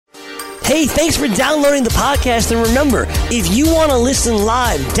Hey, thanks for downloading the podcast. And remember, if you want to listen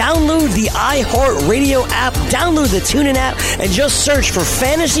live, download the iHeartRadio app, download the TuneIn app, and just search for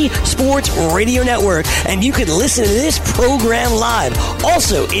Fantasy Sports Radio Network, and you can listen to this program live.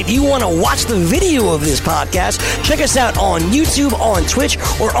 Also, if you want to watch the video of this podcast, check us out on YouTube, on Twitch,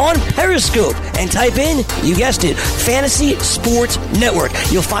 or on Periscope, and type in, you guessed it, Fantasy Sports Network.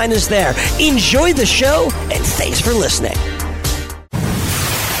 You'll find us there. Enjoy the show, and thanks for listening.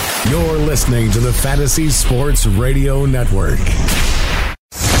 You're listening to the Fantasy Sports Radio Network.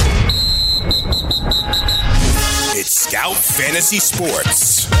 It's Scout Fantasy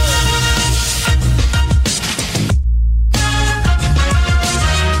Sports.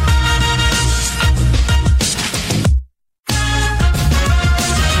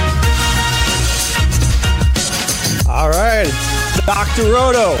 All right, it's Dr.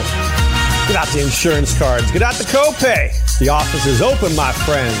 Roto. Get out the insurance cards. Get out the copay. The office is open, my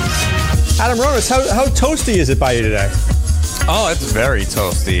friends. Adam Ronis, how toasty is it by you today? Oh, it's very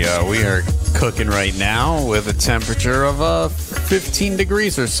toasty. We are cooking right now with a temperature of 15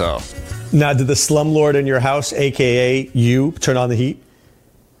 degrees or so. Now, did the slumlord in your house, a.k.a. you, turn on the heat?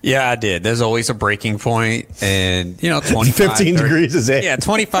 Yeah, I did. There's always a breaking point, and 25, 15 degrees is it? Yeah,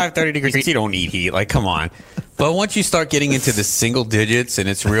 25, 30 degrees. You don't need heat. Like, come on. But once you start getting into the single digits and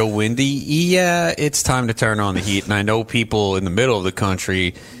it's real windy, yeah, it's time to turn on the heat. And I know people in the middle of the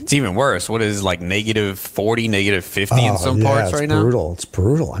country, it's even worse. What is like negative 40, negative 50 in some parts right now? It's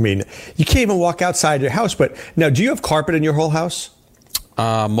brutal. I mean, you can't even walk outside your house. But now, do you have carpet in your whole house?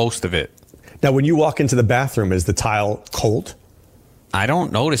 Most of it. Now, when you walk into the bathroom, is the tile cold? I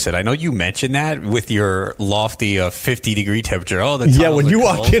don't notice it. I know you mentioned that with your lofty 50-degree temperature. Oh, when you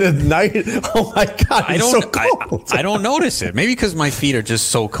walk in at night, oh my God, it's so cold. I don't notice it. Maybe because my feet are just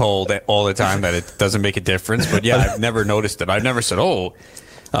so cold all the time that it doesn't make a difference. But yeah, I've never noticed it. I've never said,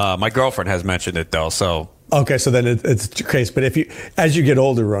 my girlfriend has mentioned it though. So okay, so then it's the case. But as you get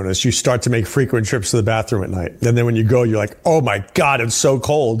older, Ronis, you start to make frequent trips to the bathroom at night. And then when you go, you're like, oh my God, it's so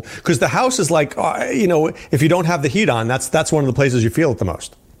cold. Because the house is like, if you don't have the heat on, that's one of the places you feel it the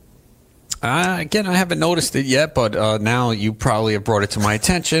most. Again, I haven't noticed it yet, but now you probably have brought it to my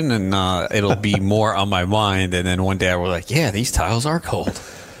attention, and it'll be more on my mind. And then one day we're like, yeah, these tiles are cold.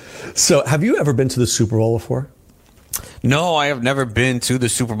 So have you ever been to the Super Bowl before? No, I have never been to the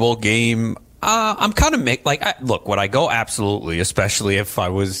Super Bowl game. I'm kind of look, would I go? Absolutely, especially if I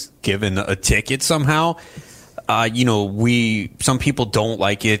was given a ticket somehow. Some people don't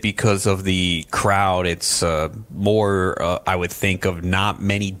like it because of the crowd. It's more, I would think, of not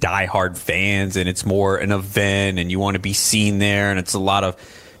many diehard fans, and it's more an event, and you want to be seen there, and it's a lot of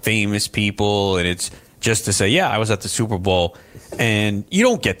famous people, and it's just to say, yeah, I was at the Super Bowl. And you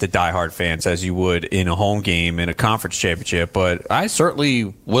don't get the diehard fans as you would in a home game in a conference championship, but I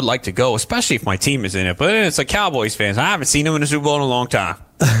certainly would like to go, especially if my team is in it. But it's like Cowboys fans. I haven't seen them in the Super Bowl in a long time.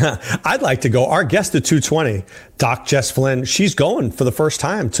 I'd like to go. Our guest at 220, Doc Jess Flynn, she's going for the first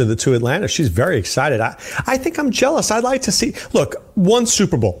time to Atlanta. She's very excited. I think I'm jealous. I'd like to see, one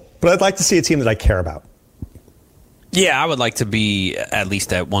Super Bowl, but I'd like to see a team that I care about. Yeah, I would like to be at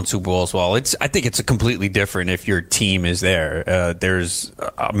least at one Super Bowl as well. I think it's a completely different if your team is there. There's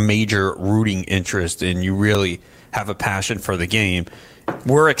a major rooting interest, and you really have a passion for the game.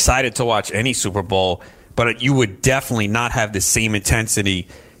 We're excited to watch any Super Bowl, but you would definitely not have the same intensity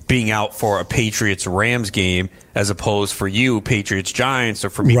being out for a Patriots-Rams game as opposed for you, Patriots-Giants, or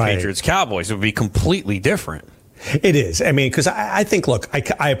for me, right. Patriots-Cowboys. It would be completely different. It is. I mean, because I think,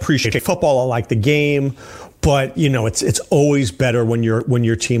 I appreciate football. I like the game. But, it's always better when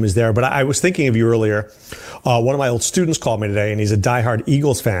your team is there. But I was thinking of you earlier. One of my old students called me today, and he's a diehard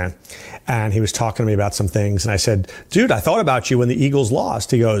Eagles fan. And he was talking to me about some things. And I said, dude, I thought about you when the Eagles lost.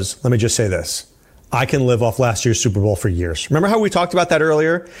 He goes, let me just say this. I can live off last year's Super Bowl for years. Remember how we talked about that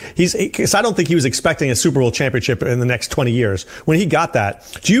earlier? Because I don't think he was expecting a Super Bowl championship in the next 20 years. When he got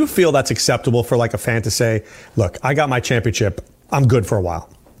that, do you feel that's acceptable for a fan to say, look, I got my championship. I'm good for a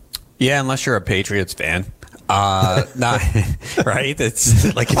while? Yeah, unless you're a Patriots fan. Not right.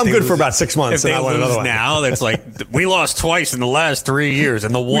 It's like I'm good for about 6 months. If they and I want lose another one. now, that's like we lost twice in the last 3 years,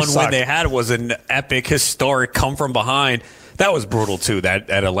 and the one win they had was an epic, historic come from behind. That was brutal too. That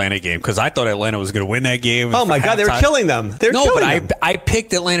Atlanta game, because I thought Atlanta was going to win that game. Oh my God, they were killing them. I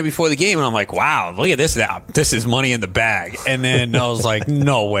picked Atlanta before the game, and I'm like, wow, look at this now. This is money in the bag. And then I was like,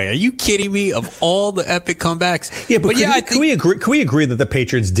 no way, are you kidding me? Of all the epic comebacks, yeah, but can we agree that the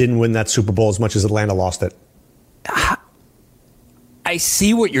Patriots didn't win that Super Bowl as much as Atlanta lost it? I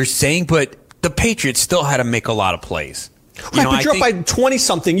see what you're saying, but the Patriots still had to make a lot of plays. Right, but you're up by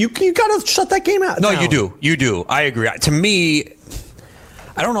 20-something. You got to shut that game out. No, you do. I agree. To me,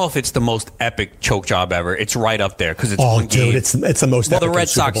 I don't know if it's the most epic choke job ever. It's right up there because it's one game. Dude, it's the most epic. Well, the Red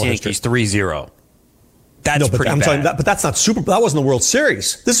Sox Yankees 3-0. That's pretty bad. Sorry, but that's not Super Bowl. That wasn't the World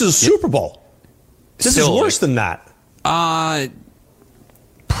Series. This is a Super Bowl. This is worse than that. That's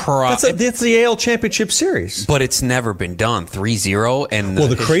the AL Championship Series. But it's never been done. 3-0. And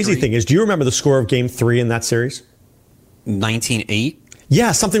the crazy thing is, do you remember the score of Game 3 in that series? 19-8.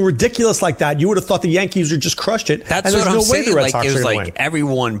 Yeah, something ridiculous like that. You would have thought the Yankees would just crushed it. That's what I'm saying. It was like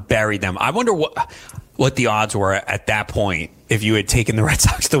everyone buried them. I wonder what the odds were at that point if you had taken the Red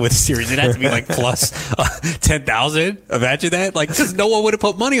Sox to win the series. It had to be like plus 10,000. Imagine that. Like, because no one would have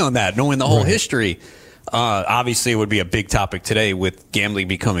put money on that, knowing the whole history. Obviously, it would be a big topic today with gambling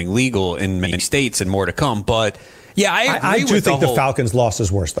becoming legal in many states and more to come. But yeah, I do think the Falcons' loss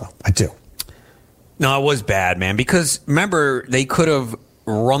is worse, though. I do. No, it was bad, man. Because remember, they could have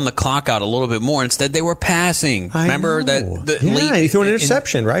run the clock out a little bit more. Instead, they were passing. Remember that? He threw an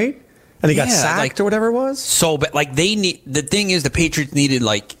interception, right? And he got sacked or whatever it was. So, but like the thing is, the Patriots needed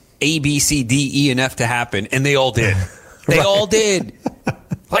like A, B, C, D, E, and F to happen, and they all did. They all did.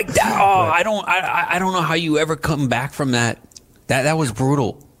 Like that. Oh, I don't know how you ever come back from that. That was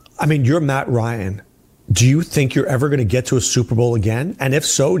brutal. I mean, you're Matt Ryan. Do you think you're ever going to get to a Super Bowl again? And if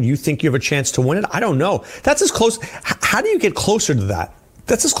so, do you think you have a chance to win it? I don't know. That's as close. How do you get closer to that?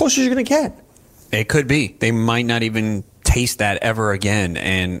 That's as close as you're going to get. It could be. They might not even taste that ever again.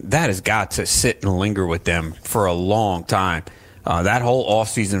 And that has got to sit and linger with them for a long time. That whole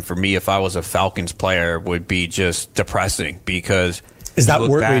offseason for me, if I was a Falcons player, would be just depressing because... Is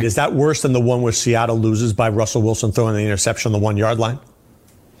that worse than the one where Seattle loses by Russell Wilson throwing the interception on the 1 yard line?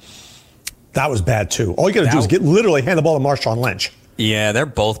 That was bad too. All you got to do is literally hand the ball to Marshawn Lynch. Yeah, they're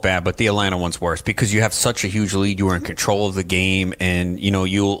both bad, but the Atlanta one's worse because you have such a huge lead. You were in control of the game, and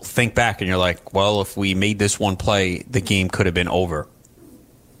you'll think back and you're like, well, if we made this one play, the game could have been over.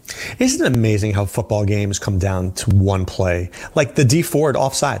 Isn't it amazing how football games come down to one play? Like the D Ford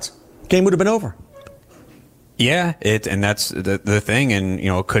offsides, game would have been over. Yeah, and that's the thing, and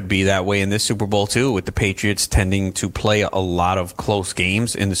it could be that way in this Super Bowl too, with the Patriots tending to play a lot of close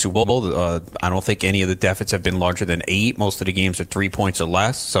games in the Super Bowl. I don't think any of the deficits have been larger than 8. Most of the games are 3 points or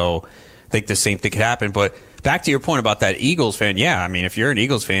less, so I think the same thing could happen. But back to your point about that Eagles fan, yeah, I mean, if you're an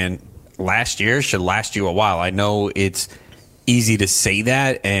Eagles fan, last year should last you a while. I know it's easy to say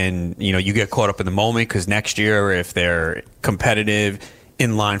that, and you get caught up in the moment because next year, if they're competitive,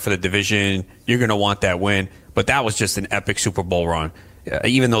 in line for the division, you're going to want that win. But that was just an epic Super Bowl run.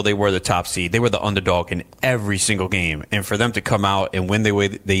 Even though they were the top seed, they were the underdog in every single game. And for them to come out and win the way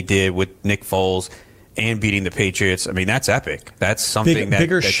they did with Nick Foles and beating the Patriots, I mean, that's epic. That's something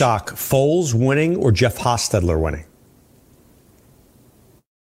bigger shock, Foles winning or Jeff Hostetler winning?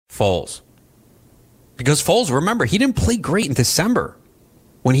 Foles. Because Foles, remember, he didn't play great in December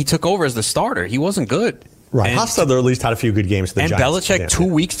when he took over as the starter. He wasn't good. Right. Hostetler at least had a few good games. And Giants. Belichick, 2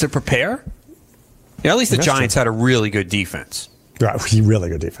 weeks to prepare? Yeah, at least the Giants had a really good defense. Right, really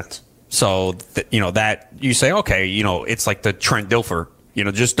good defense. So, that you say, okay, it's like the Trent Dilfer.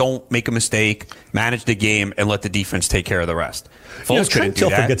 Just don't make a mistake, manage the game, and let the defense take care of the rest. Foles couldn't do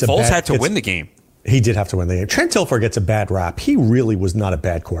that. Foles had to win the game. He did have to win the game. Trent Dilfer gets a bad rap. He really was not a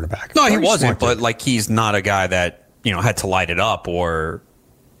bad quarterback. No, he wasn't, but he's not a guy that, had to light it up or,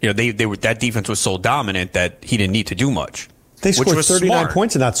 they were, that defense was so dominant that he didn't need to do much. They scored 39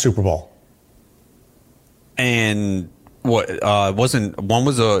 points in that Super Bowl. And what the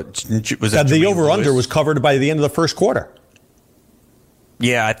over-under was covered by the end of the first quarter.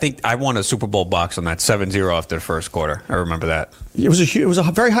 Yeah, I think I won a Super Bowl box on that 7-0 after the first quarter. I remember that. It was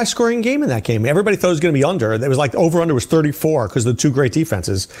a very high-scoring game in that game. Everybody thought it was going to be under. It was like over-under was 34 because of the two great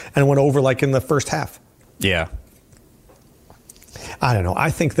defenses, and it went over like in the first half. Yeah. I don't know. I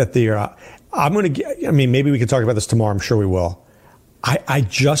think that maybe we could talk about this tomorrow. I'm sure we will. I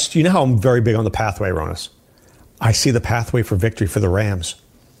just, how I'm very big on the pathway, Ronas. I see the pathway for victory for the Rams.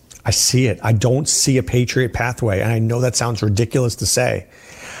 I see it. I don't see a Patriot pathway. And I know that sounds ridiculous to say.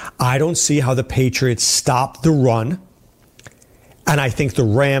 I don't see how the Patriots stop the run. And I think the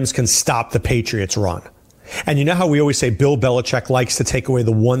Rams can stop the Patriots' run. And you know how we always say Bill Belichick likes to take away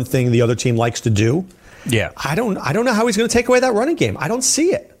the one thing the other team likes to do? Yeah. I don't know how he's going to take away that running game. I don't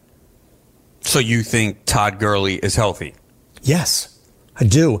see it. So you think Todd Gurley is healthy? Yes. I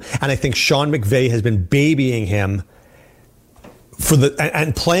do. And I think Sean McVay has been babying him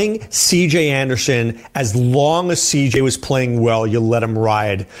and playing C.J. Anderson. As long as C.J. was playing well, you let him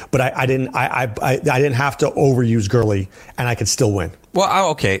ride. But I didn't have to overuse Gurley, and I could still win. Well,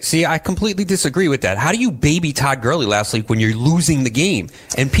 okay. See, I completely disagree with that. How do you baby Todd Gurley last week when you're losing the game?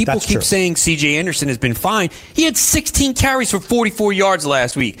 And people That's keep true. saying C.J. Anderson has been fine. He had 16 carries for 44 yards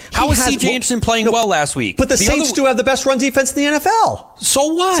last week. How was C.J. Anderson playing well last week? But the Saints do have the best run defense in the NFL.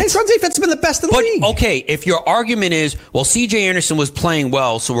 So what? Saints run defense has been the best in the league. Okay, if your argument is, well, C.J. Anderson was playing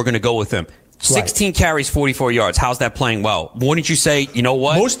well, so we're going to go with him. 16 carries, 44 yards. How's that playing well? Wouldn't you say, you know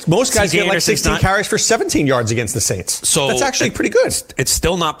what? Most guys C.J. get like Anderson's 16 not- carries for 17 yards against the Saints. So that's actually pretty good. It's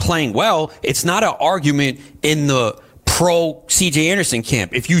still not playing well. It's not an argument in the pro C.J. Anderson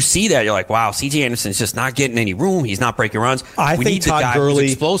camp. If you see that, you're like, wow, C.J. Anderson's just not getting any room. He's not breaking runs. I We think need the Todd guy Gurley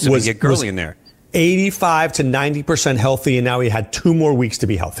who's explosive and get Gurley in there. 85 to 90% healthy, and now he had 2 more weeks to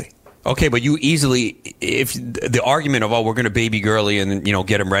be healthy. Okay, but you easily, if the argument of, oh, we're going to baby Gurley and,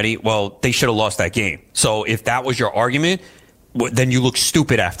 get him ready, well, they should have lost that game. So if that was your argument, then you look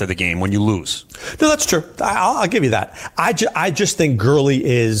stupid after the game when you lose. No, that's true. I'll give you that. I just think Gurley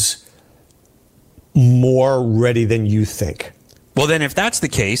is more ready than you think. Well, then if that's the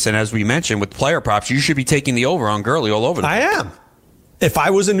case, and as we mentioned with player props, you should be taking the over on Gurley all over the place. I am. If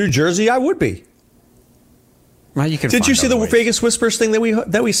I was in New Jersey, I would be. Well, you can Did you find see the other ways. Vegas Whispers thing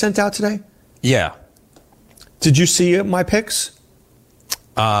that we sent out today? Yeah. Did you see my picks?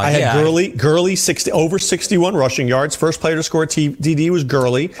 I had Gurley over 61 rushing yards. First player to score a TD was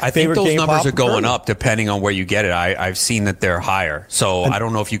Gurley. I think Favorite those game numbers prop, are going Gurley. up depending on where you get it. I've seen that they're higher. So I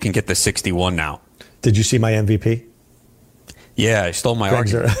don't know if you can get the 61 now. Did you see my MVP? Yeah, I stole my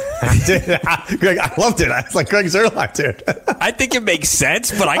Greg argument. I did. Greg, I loved it. I was like, Greg Zerline, dude. I think it makes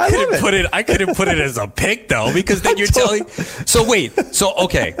sense, but I love couldn't it. put it. I couldn't put it as a pick though, because then you're telling. So wait. So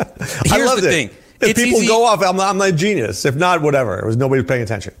okay. I Here's loved the it. thing. If It's people easy. go off, I'm a genius. If not, whatever. It was nobody paying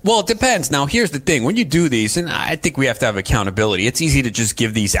attention. Well, it depends. Now, here's the thing. When you do these, and I think we have to have accountability, it's easy to just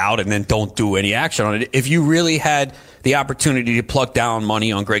give these out and then don't do any action on it. If you really had the opportunity to plug down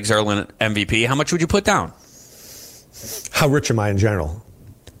money on Greg Zerline MVP, how much would you put down? How rich am I in general?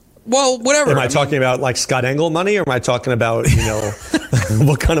 Well, whatever. Am I talking about like Scott Engel money, or am I talking about,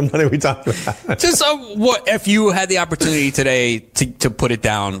 what kind of money are we talking about? Just what if you had the opportunity today to put it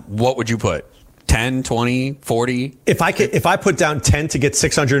down, what would you put? 10, 20, 40? If I put down 10 to get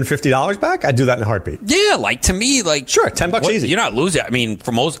 $650 back, I'd do that in a heartbeat. Yeah, like to me, like Sure, $10 easy. You're not losing. I mean,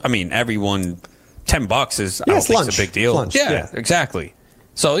 for most, everyone, $10 is I don't it's think lunch. it's a big deal. Lunch, yeah, yeah. exactly.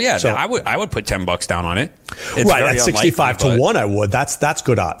 So yeah, So- I would put $10 down on it. It's Right, very at unlikely, 65 to but- 1, I would. That's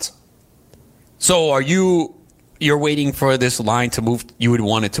good odds. So you're waiting for this line to move? You would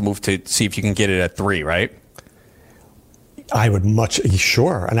want it to move to see if you can get it at 3, right? I would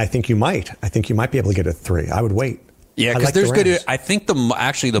sure, and I think you might. I think you might be able to get it at 3. I would wait. Yeah, I because like the there's good. Rams. I think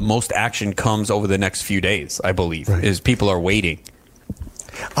the most action comes over the next few days. I believe Right. is people are waiting.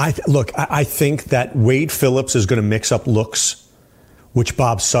 I think that Wade Phillips is going to mix up looks, which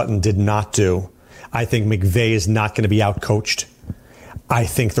Bob Sutton did not do. I think McVay is not going to be outcoached. I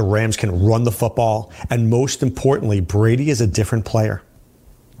think the Rams can run the football. And most importantly, Brady is a different player.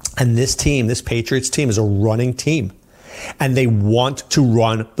 And this Patriots team, is a running team. And they want to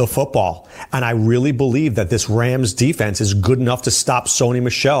run the football. And I really believe that this Rams defense is good enough to stop Sony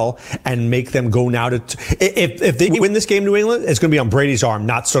Michel and make them go now to... If they win this game, New England, it's going to be on Brady's arm,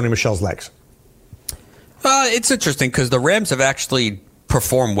 not Sony Michel's legs. It's interesting because the Rams have actually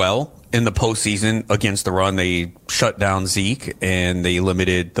performed well in the postseason against the run. They shut down Zeke and they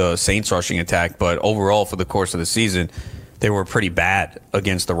limited the Saints rushing attack. But overall, for the course of the season, they were pretty bad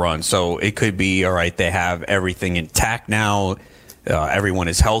against the run. So it could be, all right, they have everything intact now. Everyone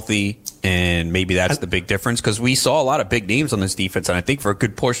is healthy, and maybe that's the big difference because we saw a lot of big names on this defense. And I think for a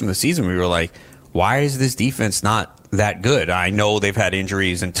good portion of the season, we were like, why is this defense not that good? I know they've had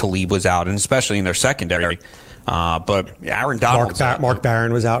injuries and Talib was out, and especially in their secondary. But Aaron Donald, Mark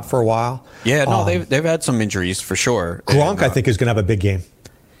Barron was out for a while. Yeah, no, they've had some injuries for sure. Gronk, And, I think, is going to have a big game.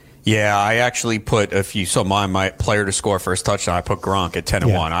 Yeah, I actually put, if you saw my player to score first touchdown, I put Gronk at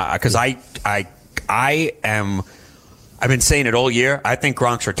 10-1 because I've been saying it all year. I think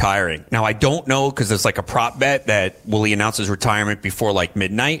Gronk's retiring. Now I don't know because it's like a prop bet that will he announce his retirement before like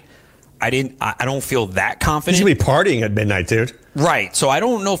midnight. I don't feel that confident. He's going to be partying at midnight, dude. Right. So I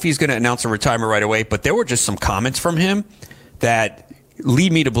don't know if he's going to announce a retirement right away, but there were just some comments from him that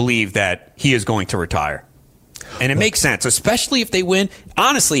lead me to believe that he is going to retire. And it makes sense, especially if they win.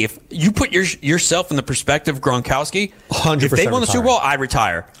 Honestly, if you put yourself in the perspective of Gronkowski, 100% if they won the Super Bowl, I'd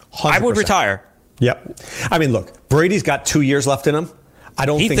retire. 100%. I would retire. Yep. I mean, look, Brady's got 2 years left in him. I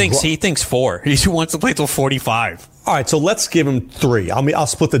don't He think thinks 4. He wants to play till 45. All right, so let's give him 3. I'll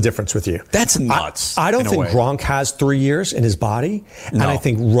split the difference with you. That's nuts. I don't think Gronk has 3 years in his body. No. And I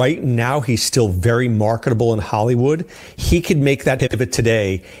think right now he's still very marketable in Hollywood. He could make that pivot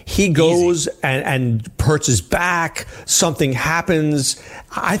today. He goes and hurts his back. Something happens.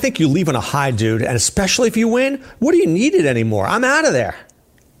 I think you leave on a high, dude. And especially if you win, what do you need it anymore? I'm out of there.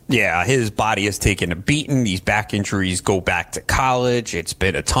 Yeah, his body has taken a beating. These back injuries go back to college. It's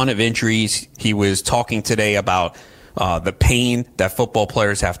been a ton of injuries. He was talking today about the pain that football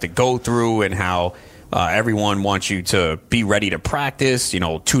players have to go through and how everyone wants you to be ready to practice,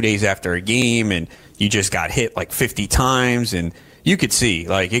 2 days after a game, and you just got hit like 50 times. And you could see,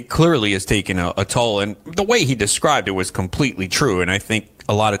 like, it clearly has taken a toll. And the way he described it was completely true. And I think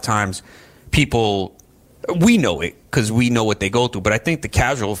a lot of times people, we know it because we know what they go through. But I think the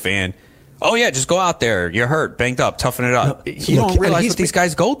casual fan, oh, yeah, just go out there. You're hurt, banged up, toughen it up. No, you don't realize what these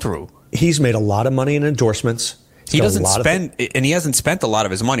guys go through. He's made a lot of money in endorsements. He doesn't spend, and he hasn't spent a lot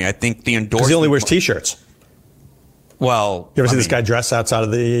of his money. I think the endorsement. Because he only wears T-shirts. Well, you ever see this guy dress outside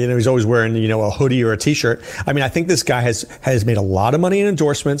of the? He's always wearing a hoodie or a T-shirt. I mean, I think this guy has made a lot of money in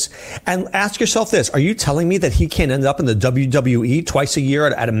endorsements. And ask yourself this: are you telling me that he can't end up in the WWE twice a year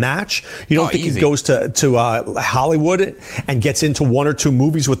at a match? You don't think easy. he goes to Hollywood and gets into 1 or 2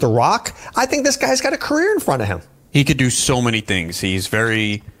 movies with The Rock? I think this guy's got a career in front of him. He could do so many things. He's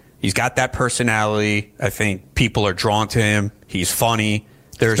got that personality. I think people are drawn to him. He's funny.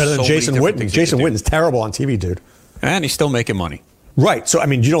 There's better than so Jason many different Witten. things Jason Witten's terrible on TV, dude. And he's still making money. Right. So, I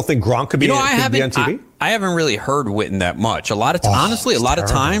mean, you don't think Gronk could be, could be on TV? I haven't really heard Witten that much. Honestly, a lot of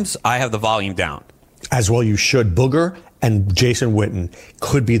times I have the volume down. As well you should. Booger and Jason Witten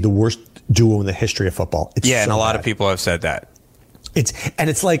could be the worst duo in the history of football. And a lot of people have said that.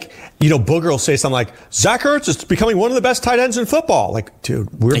 It's like, Booger will say something like, Zach Ertz is becoming one of the best tight ends in football. Like, dude,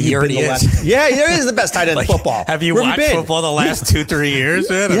 where have you been the last? Yeah, he is the best tight end in football. Have you watched football the last 2-3 years,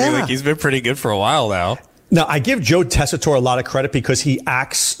 man? I mean, like, he's been pretty good for a while now. Now, I give Joe Tessitore a lot of credit because he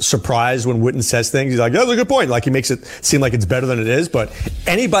acts surprised when Witten says things. He's like, that's a good point. Like, he makes it seem like it's better than it is. But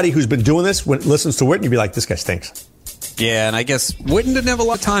anybody who's been doing this, when listens to Witten, you'd be like, this guy stinks. Yeah, and I guess Witten didn't have a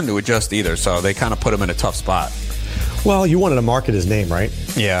lot of time to adjust either, so they kind of put him in a tough spot. Well, you wanted to market his name, right?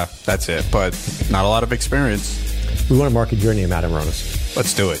 Yeah, that's it. But not a lot of experience. We want to market your name, Adam Ronis.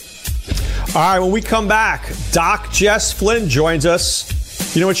 Let's do it. All right, when we come back, Doc Jess Flynn joins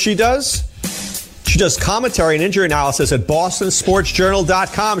us. You know what she does? She does commentary and injury analysis at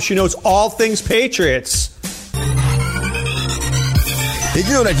BostonSportsJournal.com. She knows all things Patriots. Did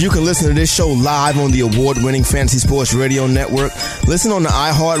you know that you can listen to this show live on the award-winning Fantasy Sports Radio Network? Listen on the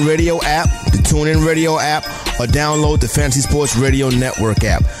iHeartRadio app, the TuneIn Radio app, or download the Fantasy Sports Radio Network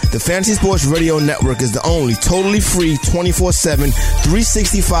app. The Fantasy Sports Radio Network is the only totally free 24/7,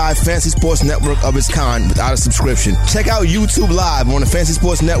 365 Fantasy Sports Network of its kind without a subscription. Check out YouTube Live on the Fantasy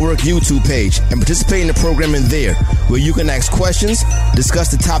Sports Network YouTube page and participate in the programming there, where you can ask questions, discuss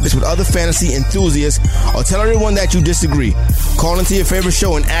the topics with other fantasy enthusiasts, or tell everyone that you disagree. Call into your favorite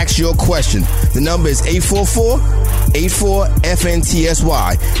show and ask your question. The number is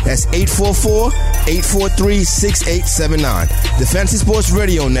 844-84-FNTSY. That's 844-843-6879. The Fantasy Sports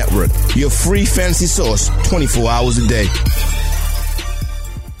Radio Network, your free fantasy source 24 hours a day.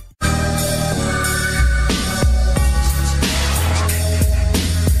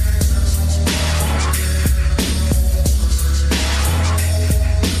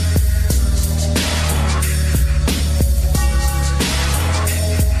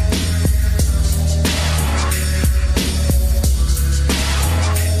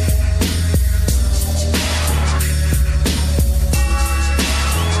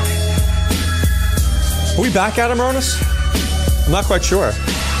 Are we back, Adam Ronis? I'm not quite sure.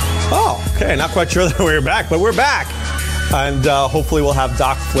 Oh, okay. Not quite sure that we're back, but we're back. And hopefully we'll have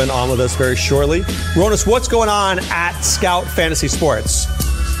Doc Flynn on with us very shortly. Ronis, what's going on at Scout Fantasy Sports?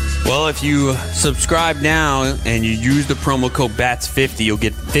 Well, if you subscribe now and you use the promo code BATS50, you'll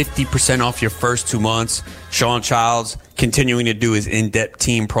get 50% off your first 2 months. Sean Childs continuing to do his in-depth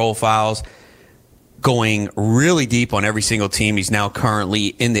team profiles, going really deep on every single team. He's now currently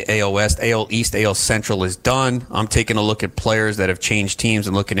in the AL West. AL East, AL Central is done. I'm taking a look at players that have changed teams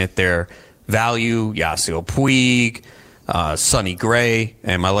and looking at their value. Yasiel Puig, Sonny Gray,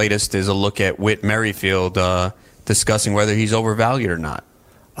 and my latest is a look at Whit Merrifield, discussing whether he's overvalued or not.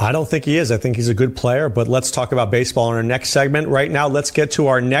 I don't think he is. I think he's a good player, but let's talk about baseball in our next segment. Right now, let's get to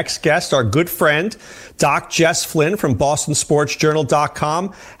our next guest, our good friend, Doc Jess Flynn from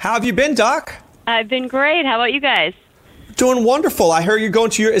BostonSportsJournal.com. How have you been, Doc? I've been great. How about you guys? Doing wonderful. I heard you're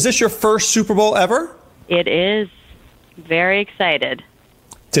going to is this your first Super Bowl ever? It is. Very excited.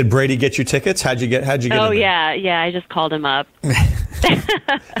 Did Brady get you tickets? How'd you get Oh, in there? yeah. I just called him up.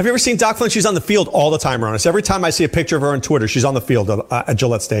 Have you ever seen Doc Flynn? She's on the field all the time around us. Every time I see a picture of her on Twitter, she's on the field at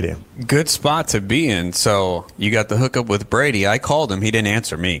Gillette Stadium. Good spot to be in. So you got the hookup with Brady. I called him. He didn't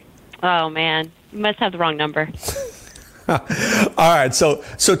answer me. Oh, man. You must have the wrong number. All right, so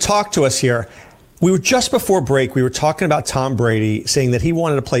talk to us here. We were just before break, we were talking about Tom Brady saying that he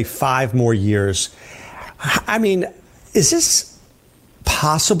wanted to play 5 more years. I mean, is this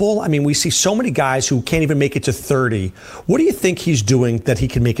possible? I mean, we see so many guys who can't even make it to 30. What do you think he's doing that he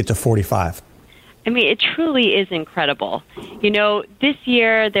can make it to 45? I mean, it truly is incredible. This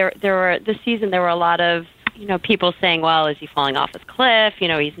year, this season, there were a lot of, people saying, well, is he falling off his cliff?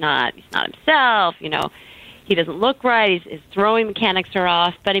 He's not himself. He doesn't look right. His throwing mechanics are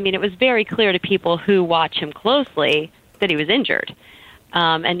off. But, I mean, it was very clear to people who watch him closely that he was injured.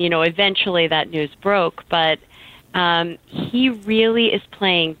 And, eventually that news broke. But he really is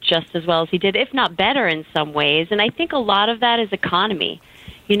playing just as well as he did, if not better in some ways. And I think a lot of that is economy.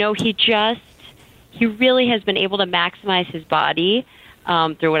 He really has been able to maximize his body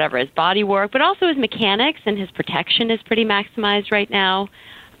through whatever his body work, but also his mechanics, and his protection is pretty maximized right now.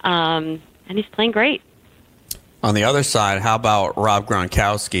 And he's playing great. On the other side, how about Rob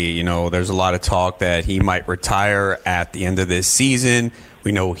Gronkowski? There's a lot of talk that he might retire at the end of this season.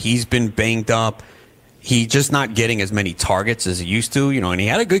 We know he's been banged up. He's just not getting as many targets as he used to, and he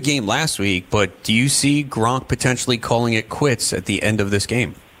had a good game last week. But do you see Gronk potentially calling it quits at the end of this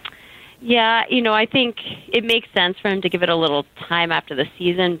game? Yeah, I think it makes sense for him to give it a little time after the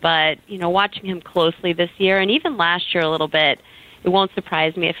season. But, watching him closely this year and even last year a little bit, it won't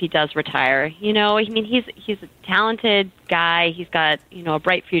surprise me if he does retire. He's a talented guy. He's got, a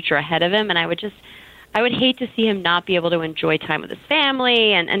bright future ahead of him. And I would hate to see him not be able to enjoy time with his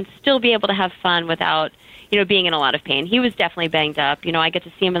family and still be able to have fun without, being in a lot of pain. He was definitely banged up. I get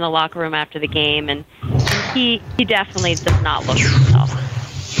to see him in the locker room after the game, and he definitely does not look himself.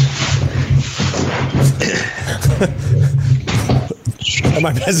 Am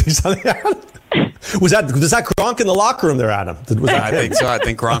I missing something out? Was that Gronk in the locker room there, Adam? I think so. I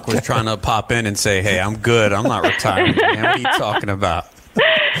think Gronk was trying to pop in and say, hey, I'm good. I'm not retiring. Man. What are you talking about?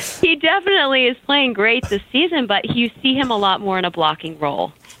 He definitely is playing great this season, but you see him a lot more in a blocking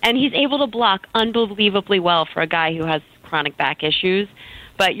role. And he's able to block unbelievably well for a guy who has chronic back issues.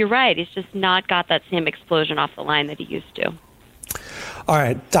 But you're right. He's just not got that same explosion off the line that he used to. All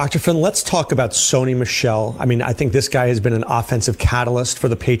right, Dr. Flynn, let's talk about Sony Michel. I mean, I think this guy has been an offensive catalyst for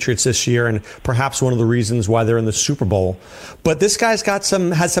the Patriots this year, and perhaps one of the reasons why they're in the Super Bowl. But this guy's had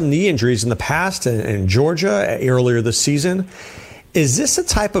some knee injuries in the past in Georgia earlier this season. Is this a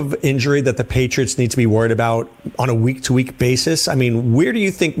type of injury that the Patriots need to be worried about on a week-to-week basis? I mean, where do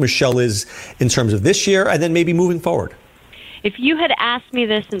you think Michel is in terms of this year and then maybe moving forward? If you had asked me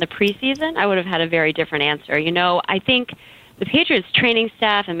this in the preseason, I would have had a very different answer. I think the Patriots training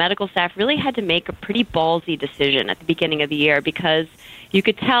staff and medical staff really had to make a pretty ballsy decision at the beginning of the year, because you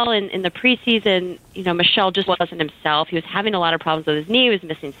could tell in the preseason, Michel just wasn't himself. He was having a lot of problems with his knee. He was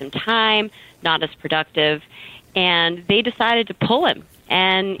missing some time, not as productive. And they decided to pull him.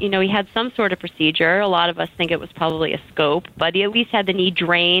 And, he had some sort of procedure. A lot of us think it was probably a scope, but he at least had the knee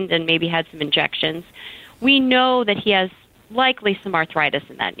drained and maybe had some injections. We know that he has likely some arthritis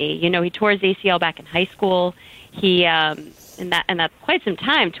in that knee. He tore his ACL back in high school. And that's quite some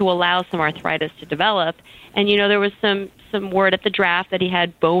time to allow some arthritis to develop. And, there was some word at the draft that he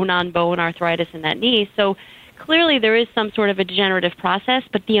had bone-on-bone arthritis in that knee. So clearly there is some sort of a degenerative process,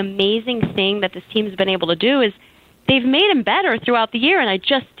 but the amazing thing that this team's been able to do is they've made him better throughout the year, and I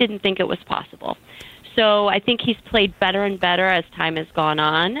just didn't think it was possible. So I think he's played better and better as time has gone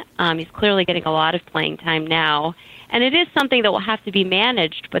on. He's clearly getting a lot of playing time now, and it is something that will have to be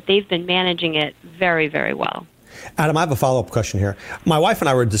managed, but they've been managing it very, very well. Adam, I have a follow-up question here. My wife and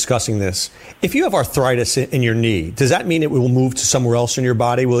I were discussing this. If you have arthritis in your knee, does that mean it will move to somewhere else in your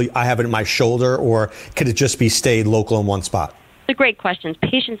body? Will I have it in my shoulder, or could it just be stayed local in one spot? It's a great question.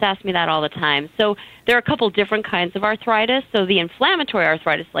 Patients ask me that all the time. So there are a couple different kinds of arthritis. So the inflammatory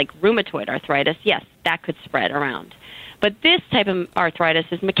arthritis, like rheumatoid arthritis, yes, that could spread around. But this type of arthritis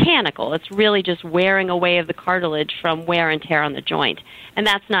is mechanical. It's really just wearing away of the cartilage from wear and tear on the joint. And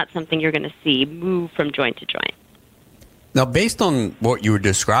that's not something you're going to see move from joint to joint. Now, based on what you were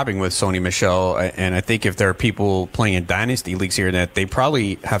describing with Sony Michel, and I think if there are people playing in dynasty leagues here, that they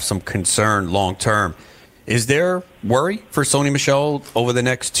probably have some concern long term. Is there worry for Sony Michel over the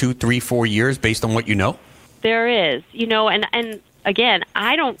next 2, 3, 4 years based on what you know? There is, and again,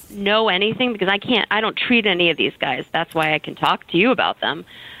 I don't know anything because I don't treat any of these guys. That's why I can talk to you about them.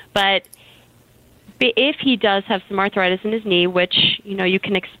 But if he does have some arthritis in his knee, which, you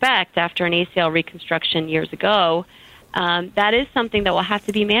can expect after an ACL reconstruction years ago, that is something that will have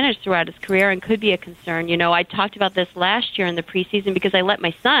to be managed throughout his career and could be a concern. I talked about this last year in the preseason because I let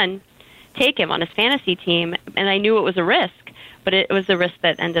my son take him on his fantasy team, and I knew it was a risk, but it was a risk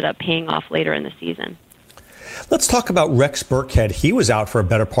that ended up paying off later in the season. Let's talk about Rex Burkhead. He was out for a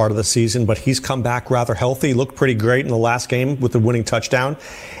better part of the season, but he's come back rather healthy. He looked pretty great in the last game with the winning touchdown.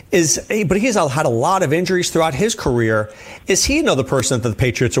 But he's had a lot of injuries throughout his career. Is he another person that the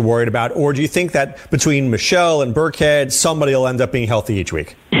Patriots are worried about? Or do you think that between Michelle and Burkhead, somebody will end up being healthy each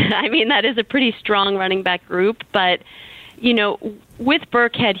week? I mean, that is a pretty strong running back group. But, with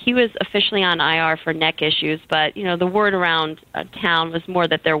Burkhead, he was officially on IR for neck issues. But, the word around town was more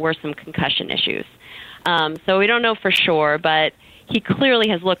that there were some concussion issues. So we don't know for sure, but he clearly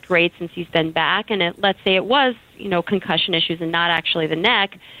has looked great since he's been back. And let's say it was, concussion issues and not actually the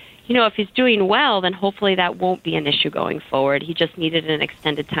neck. If he's doing well, then hopefully that won't be an issue going forward. He just needed an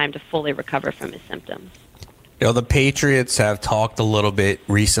extended time to fully recover from his symptoms. The Patriots have talked a little bit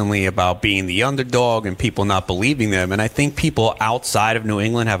recently about being the underdog and people not believing them. And I think people outside of New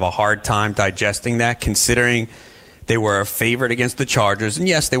England have a hard time digesting that, considering they were a favorite against the Chargers. And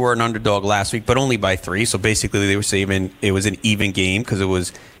yes, they were an underdog last week, but only by 3. So basically they were saying it was an even game because it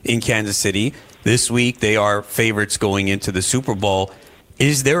was in Kansas City. This week they are favorites going into the Super Bowl.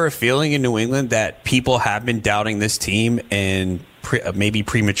 Is there a feeling in New England that people have been doubting this team and maybe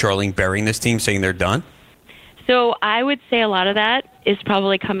prematurely burying this team, saying they're done? So I would say a lot of that is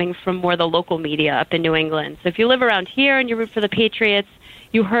probably coming from more the local media up in New England. So if you live around here and you root for the Patriots,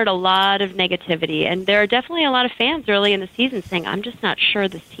 you heard a lot of negativity. And there are definitely a lot of fans early in the season saying, I'm just not sure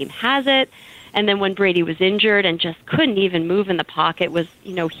this team has it. And then when Brady was injured and just couldn't even move in the pocket, was,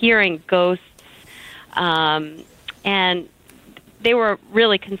 hearing ghosts. And they were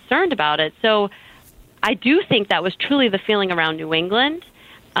really concerned about it. So I do think that was truly the feeling around New England.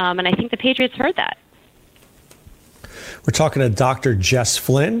 And I think the Patriots heard that. We're talking to Dr. Jess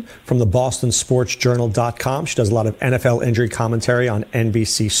Flynn from the BostonSportsJournal.com. She does a lot of NFL injury commentary on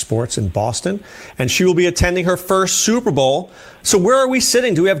NBC Sports in Boston. And she will be attending her first Super Bowl. So where are we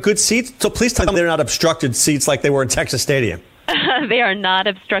sitting? Do we have good seats? So please tell me they're not obstructed seats like they were in Texas Stadium. They are not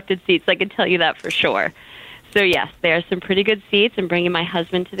obstructed seats. I can tell you that for sure. So, yes, there are some pretty good seats. I'm bringing my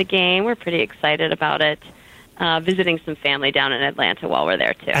husband to the game. We're pretty excited about it. Visiting some family down in Atlanta while we're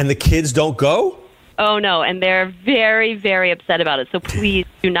there, too. And the kids don't go? Oh, no, and they're very, very upset about it. So please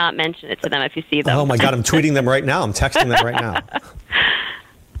do not mention it to them if you see them. Oh, my God, I'm tweeting them right now. I'm texting them right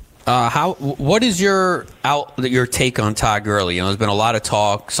now. What is your take on Todd Gurley? There's been a lot of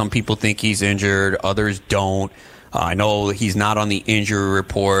talk. Some people think he's injured. Others don't. I know he's not on the injury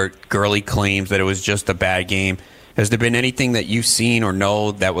report. Gurley claims that it was just a bad game. Has there been anything that you've seen or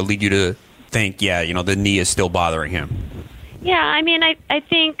know that would lead you to think, the knee is still bothering him? Yeah, I mean, I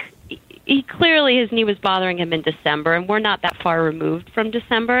think he clearly his knee was bothering him in December, and we're not that far removed from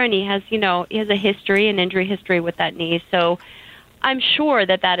December, and he has a history, an injury history with that knee. So I'm sure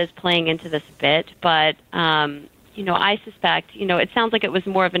that is playing into this a bit, but I suspect, it sounds like it was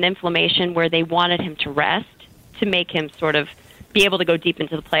more of an inflammation where they wanted him to rest to make him sort of be able to go deep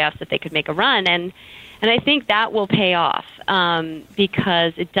into the playoffs if they could make a run. And I think that will pay off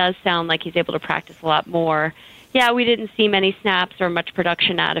because it does sound like he's able to practice a lot more. Yeah, we didn't see many snaps or much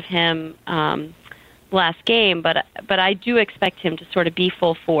production out of him last game, but I do expect him to sort of be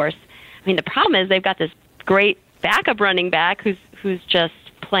full force. I mean, the problem is they've got this great backup running back who's just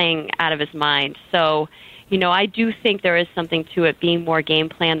playing out of his mind. So, I do think there is something to it being more game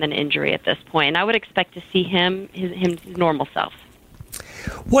plan than injury at this point. And I would expect to see him his normal self.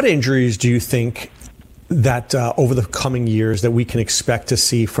 What injuries do you think that over the coming years that we can expect to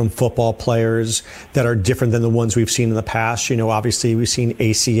see from football players that are different than the ones we've seen in the past? Obviously we've seen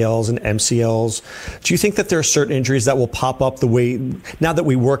ACLs and MCLs. Do you think that there are certain injuries that will pop up the way now that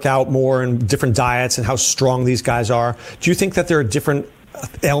we work out more and different diets and how strong these guys are? Do you think that there are different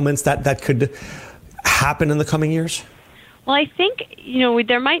ailments that could happen in the coming years? Well, I think,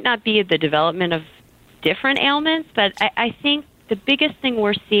 there might not be the development of different ailments, but I think the biggest thing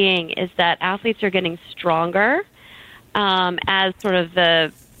we're seeing is that athletes are getting stronger as sort of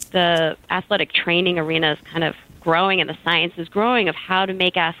the athletic training arena is kind of growing and the science is growing of how to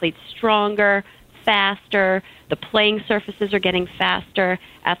make athletes stronger, faster. The playing surfaces are getting faster.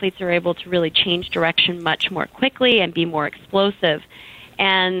 Athletes are able to really change direction much more quickly and be more explosive.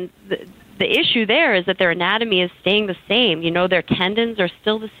 And the issue there is that their anatomy is staying the same. Their tendons are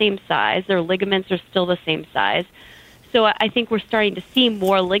still the same size. Their ligaments are still the same size. So I think we're starting to see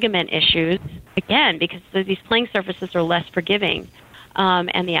more ligament issues, again, because these playing surfaces are less forgiving.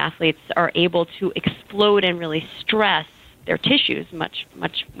 and the athletes are able to explode and really stress their tissues much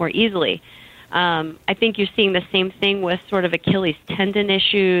more easily. I think you're seeing the same thing with sort of Achilles tendon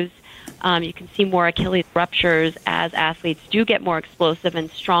issues. You can see more Achilles ruptures as athletes do get more explosive and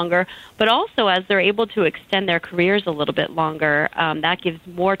stronger, but also as they're able to extend their careers a little bit longer, that gives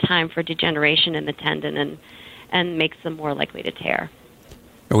more time for degeneration in the tendon and makes them more likely to tear.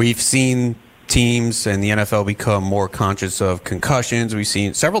 We've seen teams and the NFL become more conscious of concussions. We've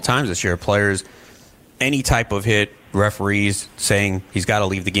seen several times this year players, any type of hit, referees saying he's got to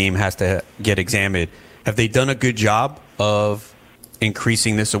leave the game, has to get examined. Have they done a good job of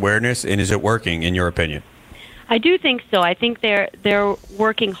increasing this awareness, and is it working, in your opinion? I do think so. I think they're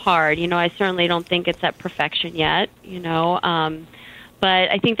working hard. I certainly don't think it's at perfection yet,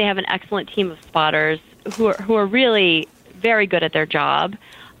 but I think they have an excellent team of spotters who are really very good at their job.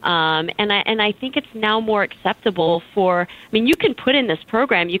 And I think it's now more acceptable you can put in this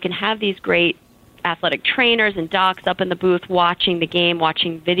program, you can have these great athletic trainers and docs up in the booth watching the game,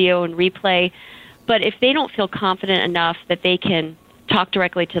 watching video and replay, but if they don't feel confident enough that they can talk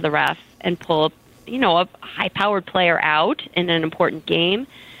directly to the ref and pull a high-powered player out in an important game,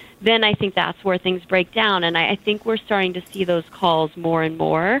 then I think that's where things break down. And I think we're starting to see those calls more and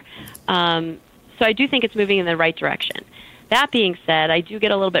more. So I do think it's moving in the right direction. That being said, I do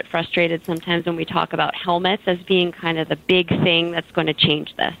get a little bit frustrated sometimes when we talk about helmets as being kind of the big thing that's going to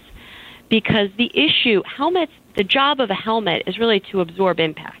change this. Because the job of a helmet is really to absorb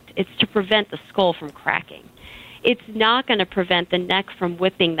impact. It's to prevent the skull from cracking. It's not going to prevent the neck from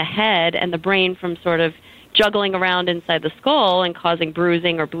whipping the head and the brain from sort of juggling around inside the skull and causing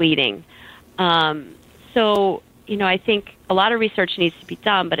bruising or bleeding. So, I think a lot of research needs to be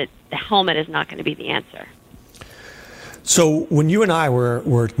done, but the helmet is not going to be the answer. So when you and I were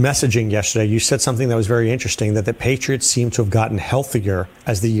messaging yesterday, you said something that was very interesting, that the Patriots seem to have gotten healthier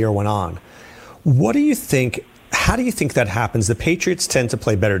as the year went on. What do you think? How do you think that happens? The Patriots tend to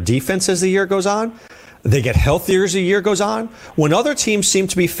play better defense as the year goes on. They get healthier as the year goes on. When other teams seem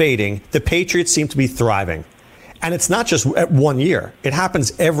to be fading, the Patriots seem to be thriving. And it's not just at 1 year. It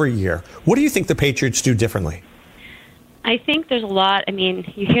happens every year. What do you think the Patriots do differently? I think there's a lot. You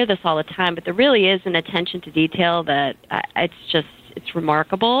hear this all the time, but there really is an attention to detail that it's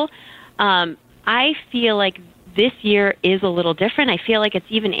remarkable. I feel like this year is a little different. I feel like it's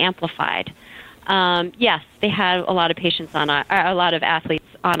even amplified. Yes, they had a lot of a lot of athletes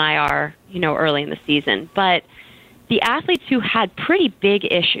on IR, early in the season, but the athletes who had pretty big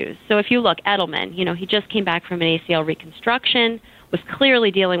issues. So if you look, Edelman, he just came back from an ACL reconstruction, was clearly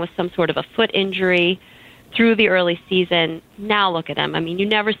dealing with some sort of a foot injury through the early season. Now look at him. You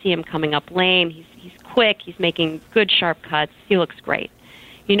never see him coming up lame. He's quick. He's making good, sharp cuts. He looks great.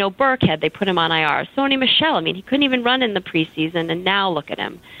 Burkhead, they put him on IR. Sony Michel, he couldn't even run in the preseason, and now look at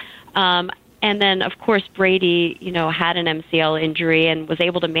him. And then, of course, Brady, had an MCL injury and was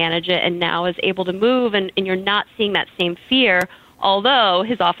able to manage it and now is able to move, and you're not seeing that same fear, although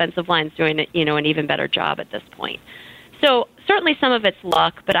his offensive line's doing, an even better job at this point. So certainly some of it's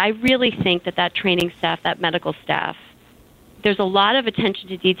luck, but I really think that training staff, that medical staff, there's a lot of attention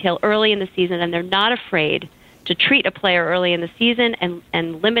to detail early in the season, and they're not afraid to treat a player early in the season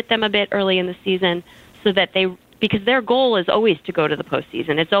and limit them a bit early in the season so that because their goal is always to go to the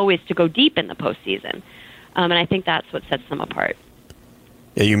postseason. It's always to go deep in the postseason. And I think that's what sets them apart.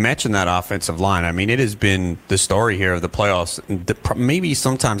 Yeah, you mentioned that offensive line. It has been the story here of the playoffs, maybe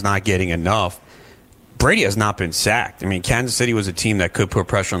sometimes not getting enough. Brady has not been sacked. Kansas City was a team that could put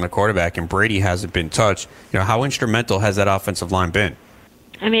pressure on the quarterback, and Brady hasn't been touched. How instrumental has that offensive line been?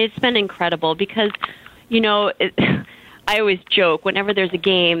 It's been incredible because, I always joke whenever there's a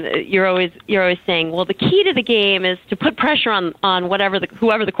game, you're always saying, well, the key to the game is to put pressure on whoever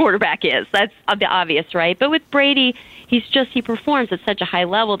the quarterback is. That's obvious, right? But with Brady, he performs at such a high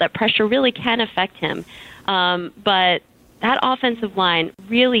level that pressure really can affect him. But that offensive line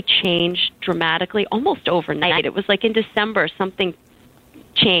really changed dramatically, almost overnight. It was like in December something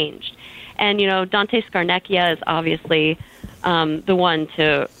changed, and Dante Scarnecchia is obviously the one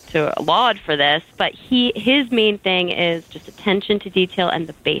to laud for this, but his main thing is just attention to detail and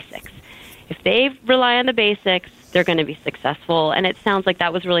the basics. If they rely on the basics, they're going to be successful, and it sounds like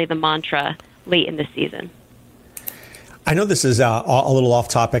that was really the mantra late in the season. I know this is a little off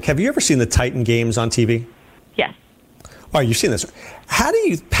topic. Have you ever seen the Titan games on TV? Yes. All right, you've seen this. How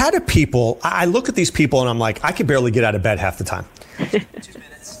do people, I look at these people and I'm like, I could barely get out of bed half the time. 2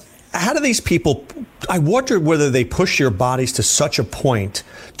 minutes. How do these people, I wonder whether they push your bodies to such a point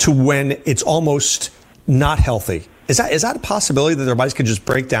to when it's almost not healthy. Is that a possibility that their bodies could just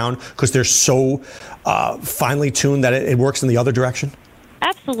break down because they're so finely tuned that it works in the other direction?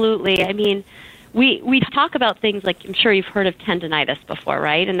 absolutely. I mean, we talk about things like, I'm sure you've heard of tendinitis before,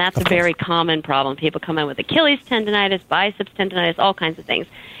 right? And that's a very common problem. People come in with Achilles tendinitis, biceps tendinitis, all kinds of things.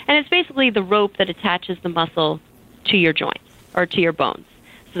 And it's basically the rope that attaches the muscle to your joints or to your bones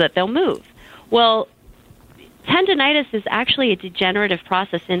so that they'll move. Well, tendinitis is actually a degenerative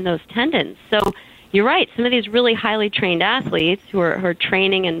process in those tendons. So you're right. Some of these really highly trained athletes who are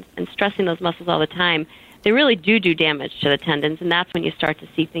training and stressing those muscles all the time, they really do damage to the tendons, and that's when you start to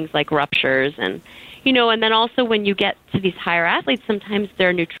see things like ruptures. And then also when you get to these higher athletes, sometimes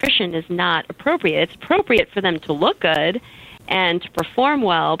their nutrition is not appropriate. It's appropriate for them to look good and to perform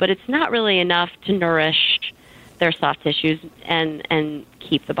well, but it's not really enough to nourish their soft tissues and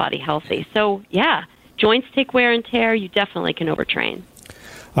keep the body healthy. So, yeah, joints take wear and tear. You definitely can overtrain.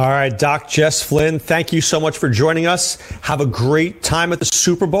 All right, Doc Jess Flynn, thank you so much for joining us. Have a great time at the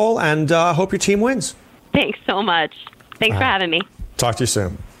Super Bowl, and hope your team wins. Thanks so much. Thanks for having me. Talk to you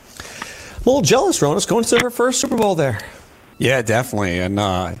soon. I'm a little jealous, Rona's going to her first Super Bowl there. Yeah, definitely. And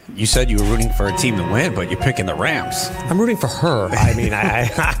you said you were rooting for a team to win, but you're picking the Rams. I'm rooting for her. I mean,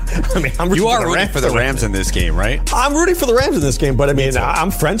 I'm rooting you are for the rooting Rams for the Rams in this game, right? I'm rooting for the Rams in this game, but I mean,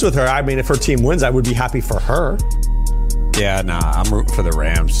 I'm friends with her. I mean, if her team wins, I would be happy for her. Yeah, I'm rooting for the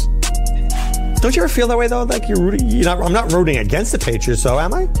Rams. Don't you ever feel that way, though? Like I'm not rooting against the Patriots, though,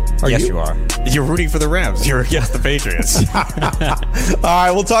 am I? Yes, you are. You're rooting for the Rams. You're against the Patriots. All right,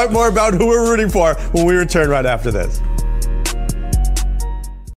 we'll talk more about who we're rooting for when we return right after this.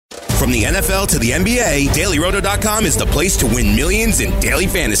 From the NFL to the NBA, DailyRoto.com is the place to win millions in daily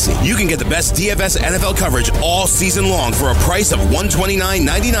fantasy. You can get the best DFS NFL coverage all season long for a price of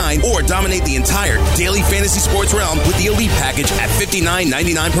 $129.99 or dominate the entire daily fantasy sports realm with the Elite Package at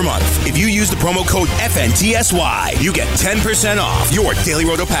 $59.99 per month. If you use the promo code FNTSY, you get 10% off your Daily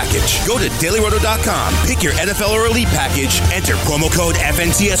Roto package. Go to DailyRoto.com, pick your NFL or Elite Package, enter promo code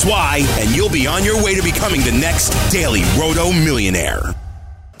FNTSY, and you'll be on your way to becoming the next Daily Roto millionaire.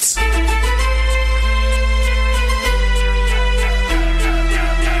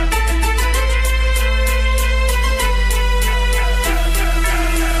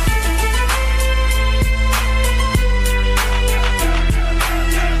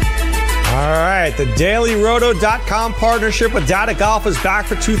 All right, the DailyRoto.com partnership with Data Golf is back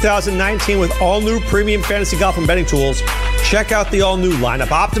for 2019 with all new premium fantasy golf and betting tools. Check out the all new lineup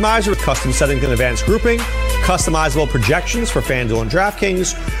optimizer with custom settings and advanced grouping, customizable projections for FanDuel and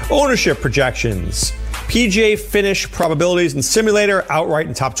DraftKings, ownership projections, PGA finish probabilities and simulator, outright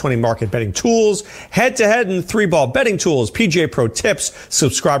and top 20 market betting tools, head-to-head and three-ball betting tools, PGA Pro tips,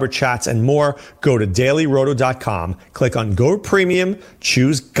 subscriber chats, and more. Go to dailyroto.com, click on Go Premium,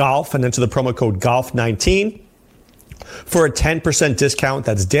 choose Golf, and enter the promo code GOLF19 for a 10% discount.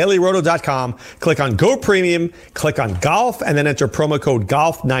 That's dailyroto.com. Click on Go Premium, click on Golf, and then enter promo code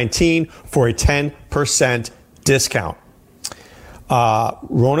GOLF19 for a 10% discount.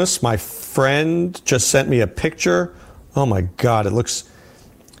 Ronas, my friend, just sent me a picture. Oh my God,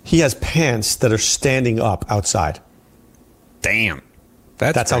 he has pants that are standing up outside. Damn.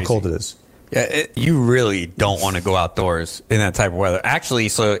 That's how cold it is. Yeah, you really don't want to go outdoors in that type of weather. Actually,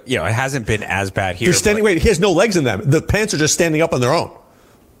 so, it hasn't been as bad here. Wait, he has no legs in them. The pants are just standing up on their own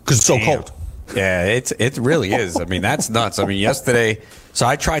because it's so cold. Yeah, it really is. I mean, that's nuts. I mean, yesterday, so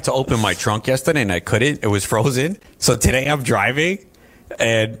I tried to open my trunk yesterday and I couldn't. It was frozen. So today I'm driving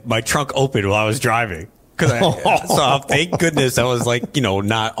and my trunk opened while I was driving. So thank goodness I was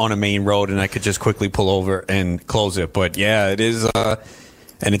not on a main road and I could just quickly pull over and close it. But yeah, it is.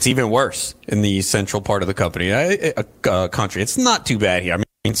 And it's even worse in the central part of the country. It's not too bad here. I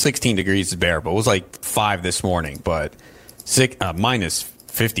mean, 16 degrees is bearable. It was like 5 this morning, but minus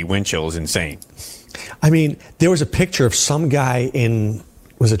 50 wind chill is insane. I mean, there was a picture of some guy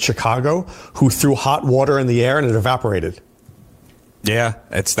was it Chicago, who threw hot water in the air and it evaporated. Yeah,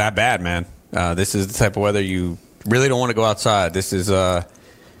 it's that bad, man. This is the type of weather you really don't want to go outside. This is,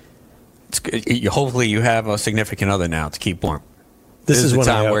 hopefully you have a significant other now to keep warm. This is the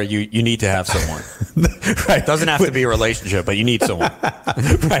time where you need to have someone. Right. It doesn't have to be a relationship, but you need someone.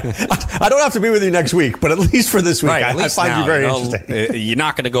 Right. I don't have to be with you next week, but at least for this week, right, I find you very interesting. You're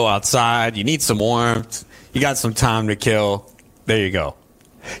not going to go outside. You need some warmth. You got some time to kill. There you go.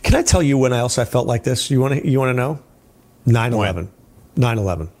 Can I tell you when else I felt like this? You want to know? 9/11.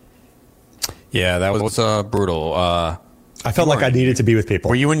 9/11. Yeah, that was brutal. I felt like I needed to be with people.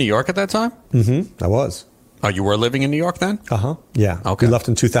 Were you in New York at that time? Mm-hmm. I was. Oh, you were living in New York then? Uh-huh. Yeah. Okay. We left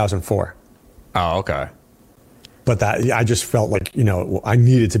in 2004. Oh, okay. But I just felt like, I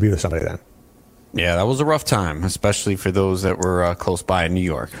needed to be with somebody then. Yeah, that was a rough time, especially for those that were close by in New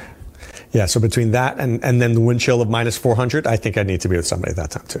York. Yeah, so between that and then the wind chill of minus 400, I think I need to be with somebody at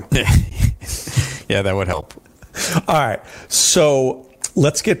that time too. Yeah, that would help. All right, so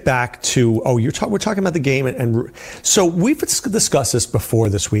let's get back to, we're talking about the game. And so we've discussed this before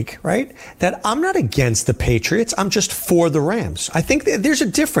this week, right? That I'm not against the Patriots. I'm just for the Rams. I think there's a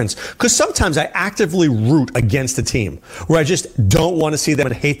difference because sometimes I actively root against a team where I just don't want to see them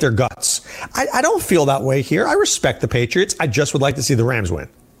and hate their guts. I don't feel that way here. I respect the Patriots. I just would like to see the Rams win.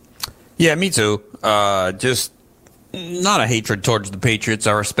 Yeah, me too. Just not a hatred towards the Patriots.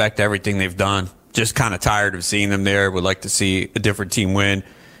 I respect everything they've done. Just kind of tired of seeing them there. Would like to see a different team win.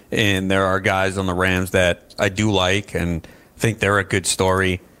 And there are guys on the Rams that I do like and think they're a good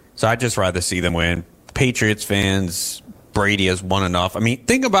story. So I'd just rather see them win. Patriots fans, Brady has won enough. I mean,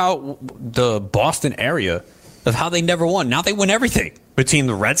 think about the Boston area of how they never won. Now they win everything. Between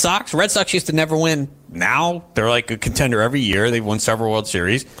the Red Sox used to never win. Now they're like a contender every year. They've won several World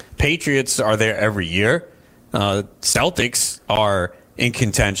Series. Patriots are there every year. Celtics are in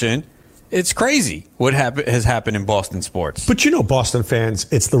contention. It's crazy what has happened in Boston sports. But you know, Boston fans,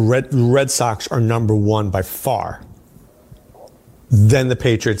 it's the Red Sox are number one by far. Then the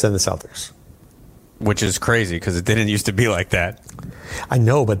Patriots and the Celtics. Which is crazy because it didn't used to be like that. I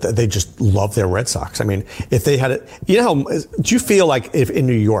know, but they just love their Red Sox. I mean, if they had it, do you feel like if in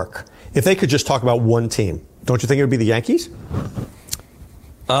New York, if they could just talk about one team, don't you think it would be the Yankees?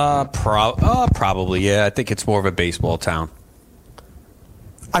 Probably, yeah. I think it's more of a baseball town.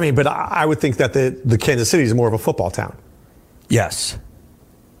 I mean, but I would think that the Kansas City is more of a football town. Yes.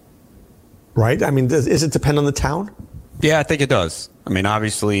 Right? I mean, does it depend on the town? Yeah, I think it does. I mean,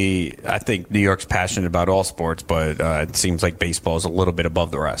 obviously, I think New York's passionate about all sports, but it seems like baseball is a little bit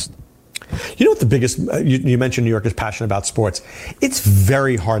above the rest. You know what the biggest, you mentioned New York is passionate about sports. It's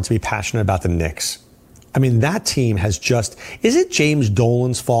very hard to be passionate about the Knicks. I mean, that team has just, is it James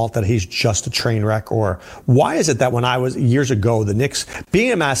Dolan's fault that he's just a train wreck? Or why is it that when I was years ago, the Knicks,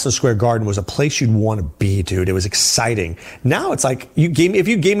 being at Madison Square Garden was a place you'd want to be, dude. It was exciting. Now it's like, if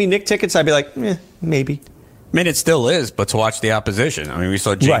you gave me Knicks tickets, I'd be like, maybe. I mean, it still is, but to watch the opposition. I mean, we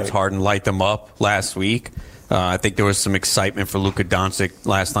saw James Harden light them up last week. I think there was some excitement for Luka Doncic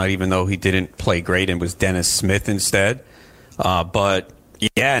last night, even though he didn't play great and was Dennis Smith instead. But,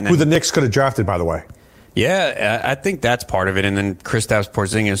 yeah. And who the Knicks could have drafted, by the way. Yeah, I think that's part of it. And then Kristaps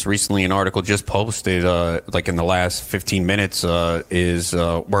Porzingis recently, an article just posted, like in the last 15 minutes, is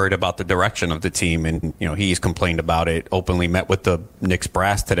worried about the direction of the team. And, he's complained about it, openly met with the Knicks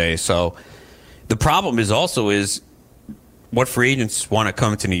brass today. So the problem is what free agents want to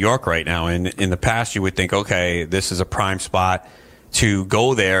come to New York right now. And in the past, you would think, okay, this is a prime spot to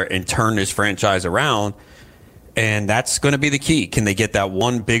go there and turn this franchise around. And that's going to be the key. Can they get that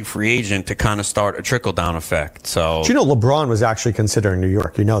one big free agent to kind of start a trickle-down effect? So, do you know LeBron was actually considering New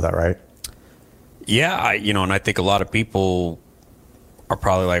York? You know that, right? Yeah, and I think a lot of people are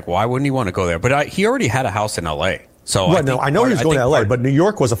probably like, why wouldn't he want to go there? But he already had a house in L.A. So I know he was going to L.A., but New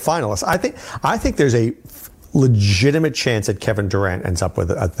York was a finalist. I think there's a legitimate chance that Kevin Durant ends up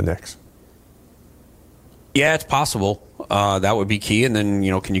at the Knicks. Yeah, it's possible. That would be key. And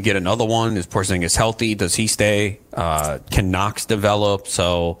then, can you get another one? Is Porzingis healthy? Does he stay? Can Knox develop?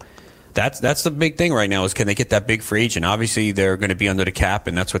 So that's the big thing right now is can they get that big free agent? Obviously, they're going to be under the cap,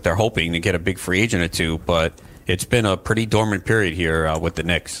 and that's what they're hoping, to get a big free agent or two. But it's been a pretty dormant period here with the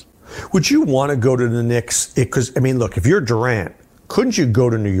Knicks. Would you want to go to the Knicks? Because, look, if you're Durant, couldn't you go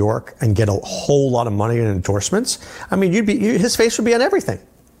to New York and get a whole lot of money and endorsements? I mean, his face would be on everything.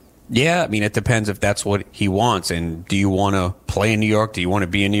 Yeah, it depends if that's what he wants. And do you want to play in New York? Do you want to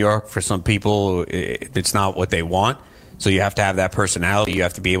be in New York? For some people, it's not what they want. So you have to have that personality. You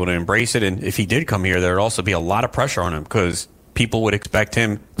have to be able to embrace it. And if he did come here, there would also be a lot of pressure on him because people would expect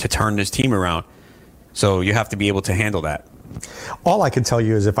him to turn this team around. So you have to be able to handle that. All I can tell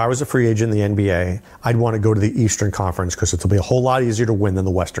you is if I was a free agent in the NBA, I'd want to go to the Eastern Conference because it'll be a whole lot easier to win than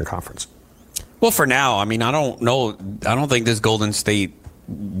the Western Conference. Well, for now, I don't know. I don't think this Golden State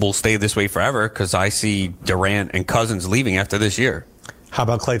will stay this way forever because I see Durant and Cousins leaving after this year. How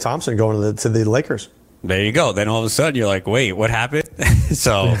about Klay Thompson going to the Lakers? There you go. Then all of a sudden you're like, wait, what happened?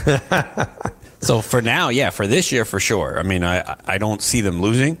 So for now, yeah, for this year, for sure. I don't see them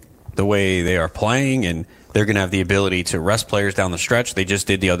losing the way they are playing, and they're going to have the ability to rest players down the stretch. They just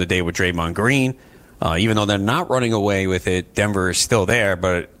did the other day with Draymond Green. Even though they're not running away with it, Denver is still there,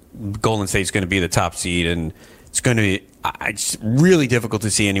 but Golden State's going to be the top seed, and it's going to be it's really difficult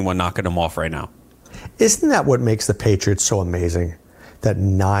to see anyone knocking them off right now. Isn't that what makes the Patriots so amazing? That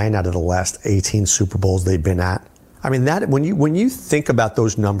 9 out of the last 18 Super Bowls they've been at. That when you think about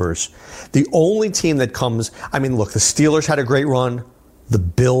those numbers, the only team that comes, look, the Steelers had a great run. The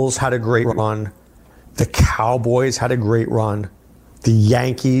Bills had a great run. The Cowboys had a great run. The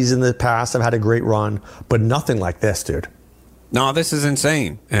Yankees in the past have had a great run, but nothing like this, dude. No, this is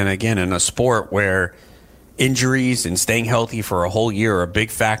insane. And again, in a sport where injuries and staying healthy for a whole year are a big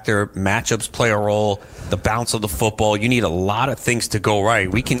factor, matchups play a role, the bounce of the football, you need a lot of things to go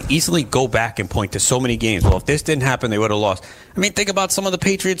right. We can easily go back and point to so many games. Well, if this didn't happen, they would have lost. I mean, think about some of the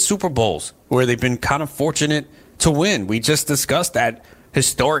Patriots Super Bowls where they've been kind of fortunate to win. We just discussed that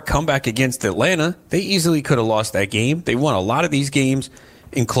historic comeback against Atlanta. They easily could have lost that game. They won a lot of these games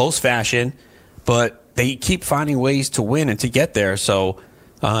in close fashion, but they keep finding ways to win and to get there. So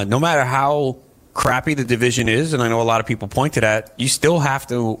no matter how crappy the division is, and I know a lot of people point to that, you still have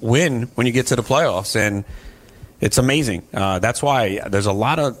to win when you get to the playoffs, and it's amazing. That's why there's a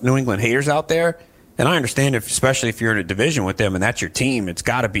lot of New England haters out there, and I understand, especially if you're in a division with them and that's your team, it's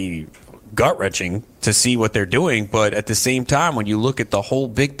got to be gut-wrenching to see what they're doing. But at the same time, when you look at the whole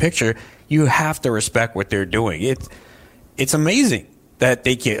big picture, you have to respect what they're doing. It's amazing that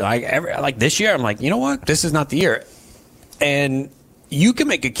they can, like this year, I'm like, you know what? This is not the year. And you can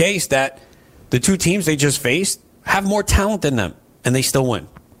make a case that the two teams they just faced have more talent than them, and they still win.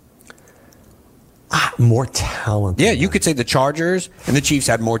 More talent. Yeah, you could say the Chargers and the Chiefs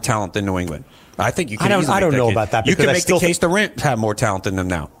had more talent than New England. I think you can. I don't know about that. You can make the case the Rams have more talent than them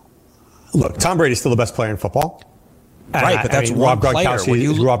now. Look, Tom Brady's still the best player in football. Right, but that's Rob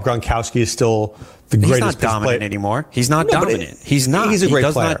Gronkowski is still the greatest. He's not dominant anymore. He's not dominant. He's not. He's a great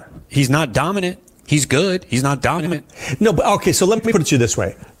player. He's not dominant. He's good. He's not dominant. No, but okay, so let me put it to you this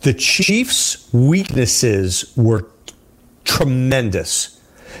way. The Chiefs' weaknesses were tremendous.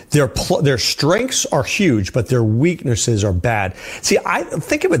 Their strengths are huge, but their weaknesses are bad. See, I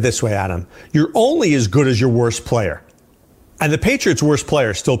think of it this way, Adam. You're only as good as your worst player. And the Patriots' worst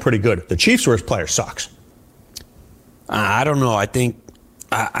player is still pretty good. The Chiefs' worst player sucks. I don't know. I think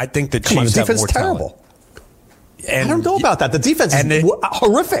the Chiefs the defense have more is terrible. And, I don't know about that. The defense is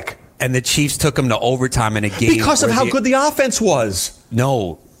horrific. And the Chiefs took them to overtime in a game. Because of how good the offense was.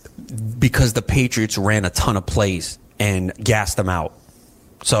 No, because the Patriots ran a ton of plays and gassed them out.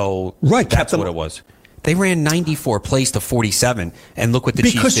 So that's what it was. They ran 94 plays to 47, and look what the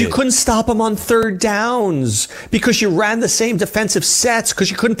Chiefs did. Because you couldn't stop them on third downs. Because you ran the same defensive sets. Because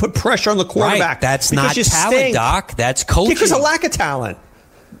you couldn't put pressure on the quarterback. Right. That's not talent, Doc. That's coaching. Because of lack of talent.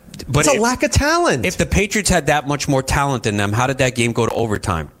 But it's a lack of talent. If the Patriots had that much more talent than them, how did that game go to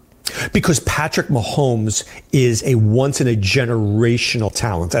overtime? Because Patrick Mahomes is a once-in-a-generational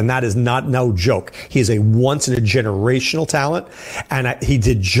talent, and that is no joke. He is a once-in-a-generational talent, and he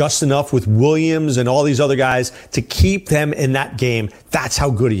did just enough with Williams and all these other guys to keep them in that game. That's how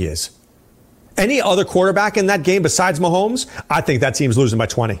good he is. Any other quarterback in that game besides Mahomes, I think that team's losing by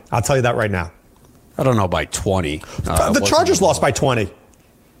 20. I'll tell you that right now. I don't know by 20. The Chargers lost by 20.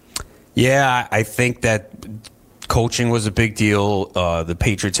 Yeah, I think that coaching was a big deal. The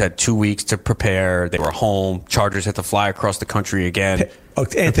Patriots had 2 weeks to prepare. They were home. Chargers had to fly across the country again.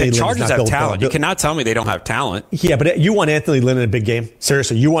 The Chargers have talent. You cannot tell me they don't have talent. Yeah, but you want Anthony Lynn in a big game?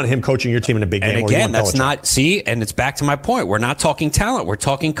 Seriously, you want him coaching your team in a big game? And again, that's not, see, and it's back to my point. We're not talking talent. We're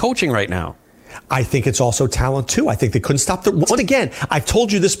talking coaching right now. I think it's also talent, too. I think they couldn't stop the... Once again, I've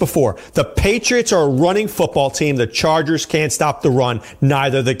told you this before. The Patriots are a running football team. The Chargers can't stop the run.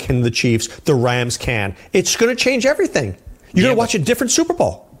 Neither can the Chiefs. The Rams can. It's going to change everything. You're going to watch a different Super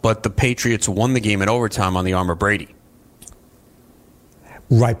Bowl. But the Patriots won the game in overtime on the arm of Brady.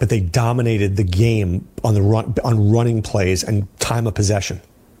 Right, but they dominated the game on the run, on running plays and time of possession.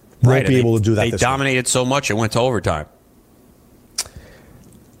 Won't be able to do that this week. They dominated so much it went to overtime.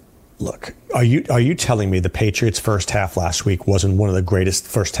 Look, are you telling me the Patriots' first half last week wasn't one of the greatest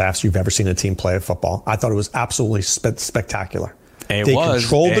first halves you've ever seen a team play of football? I thought it was absolutely spectacular. They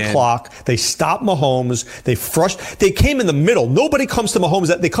controlled the clock. They stopped Mahomes. They came in the middle. Nobody comes to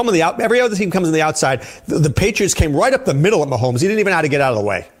Mahomes. They come on the out. Every other team comes on the outside. The Patriots came right up the middle at Mahomes. He didn't even know how to get out of the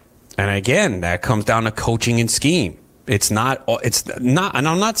way. And again, that comes down to coaching and scheme. It's not. And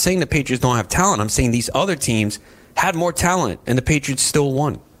I'm not saying the Patriots don't have talent. I'm saying these other teams had more talent, and the Patriots still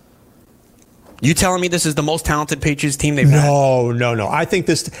won. You telling me this is the most talented Patriots team they've had? No. I think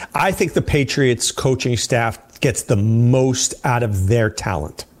the Patriots coaching staff gets the most out of their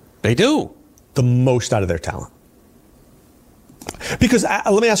talent. They do. The most out of their talent. Because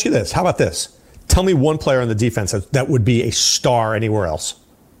let me ask you this. How about this? Tell me one player on the defense that would be a star anywhere else.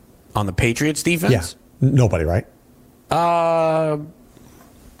 On the Patriots defense? Yeah. Nobody, right? A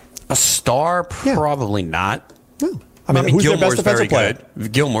star? Probably not. No. I mean, who's their best defensive player?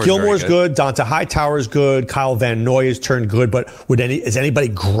 Gilmore's good. Donta Hightower's good. Kyle Van Noy has turned good. But is anybody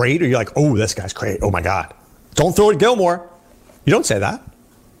great? Or you're like, oh, this guy's great. Oh, my God. Don't throw it at Gilmore. You don't say that.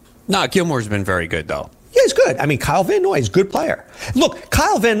 No, Gilmore's been very good, though. Yeah, he's good. I mean, Kyle Van Noy is a good player. Look,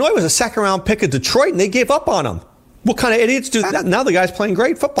 Kyle Van Noy was a second-round pick of Detroit, and they gave up on him. What kind of idiots do that? Now the guy's playing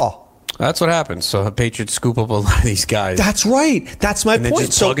great football. That's what happens. So the Patriots scoop up a lot of these guys. That's right. That's my point. And then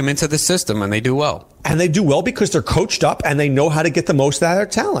just plug them into the system, and they do well. And they do well because they're coached up, and they know how to get the most out of their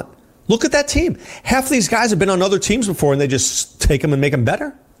talent. Look at that team. Half of these guys have been on other teams before, and they just take them and make them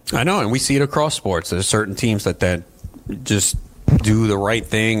better. I know, and we see it across sports. There's certain teams that just do the right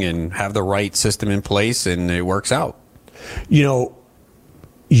thing and have the right system in place, and it works out. You know,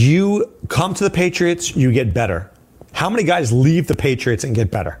 you come to the Patriots, you get better. How many guys leave the Patriots and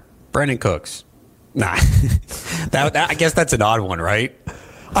get better? Brandon Cooks. Nah. I guess that's an odd one, right?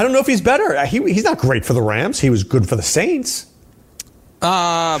 I don't know if he's better. He's not great for the Rams. He was good for the Saints.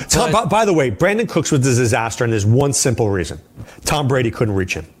 By the way, Brandon Cooks was a disaster, and there's one simple reason. Tom Brady couldn't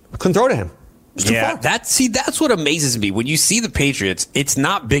reach him. Couldn't throw to him. Yeah, that's what amazes me. When you see the Patriots, it's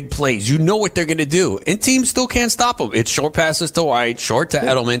not big plays. You know what they're going to do. And teams still can't stop them. It's short passes to White, short to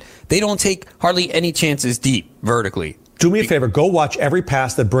Edelman. They don't take hardly any chances deep, vertically. Do me a favor. Go watch every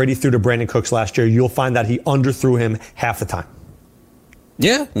pass that Brady threw to Brandon Cooks last year. You'll find that he underthrew him half the time.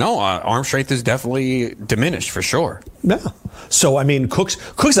 Yeah, no, arm strength is definitely diminished for sure. Yeah. So, I mean, Cook's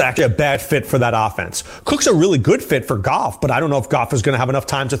is actually a bad fit for that offense. Cook's a really good fit for Goff, but I don't know if Goff is going to have enough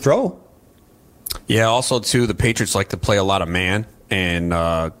time to throw. Yeah, also, too, the Patriots like to play a lot of man, and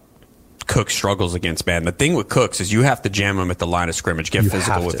Cook struggles against man. The thing with Cooks is you have to jam him at the line of scrimmage, get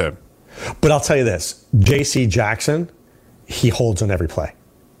physical with him. But I'll tell you this, J.C. Jackson, he holds on every play.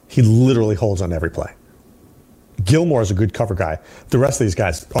 He literally holds on every play. Gilmore is a good cover guy. The rest of these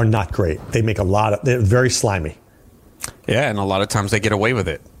guys are not great. They make they're very slimy. Yeah, and a lot of times they get away with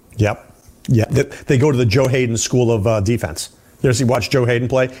it. Yep. Yeah, they go to the Joe Hayden school of defense. You ever watch Joe Hayden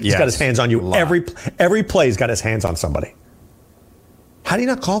play? He's got his hands on you. Every play he's got his hands on somebody. How do you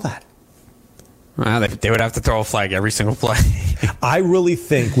not call that? Well, they would have to throw a flag every single play. I really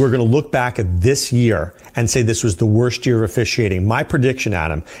think we're going to look back at this year and say this was the worst year of officiating. My prediction,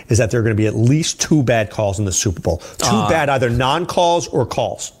 Adam, is that there are going to be at least 2 bad calls in the Super Bowl. 2 bad, either non-calls or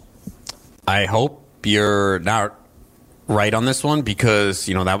calls. I hope you're not right on this one because,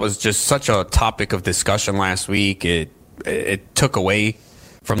 that was just such a topic of discussion last week. It took away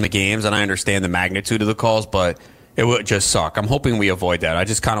from the games, and I understand the magnitude of the calls, but it would just suck. I'm hoping we avoid that. I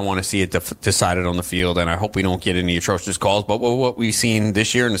just kind of want to see it decided on the field, and I hope we don't get any atrocious calls. But what we've seen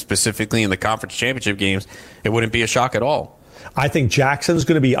this year, and specifically in the conference championship games, it wouldn't be a shock at all. I think Jackson's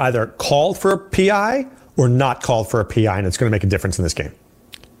going to be either called for a PI or not called for a PI, and it's going to make a difference in this game.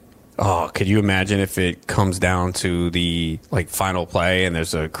 Oh, could you imagine if it comes down to the final play and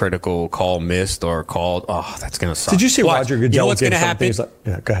there's a critical call missed or called? Oh, that's going to suck. Did you see Roger Goodell? You know what's going to happen?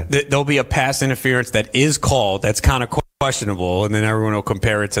 Yeah, go ahead. There'll be a pass interference that is called that's kind of questionable, and then everyone will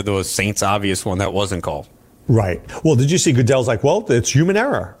compare it to the Saints' obvious one that wasn't called. Right. Well, did you see Goodell's it's human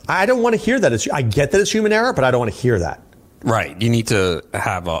error. I don't want to hear that. I get that it's human error, but I don't want to hear that. Right. You need to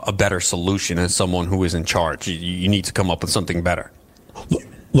have a better solution as someone who is in charge. You need to come up with something better.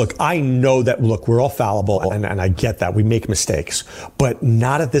 Look, I know that, we're all fallible, and I get that. We make mistakes. But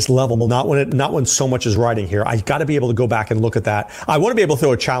not at this level, not when so much is riding here. I got to be able to go back and look at that. I want to be able to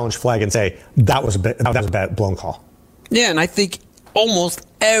throw a challenge flag and say, that was a bad blown call. Yeah, and I think almost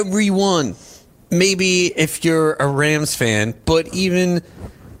everyone, maybe if you're a Rams fan, but even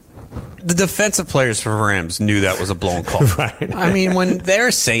the defensive players for Rams knew that was a blown call. Right. I mean, when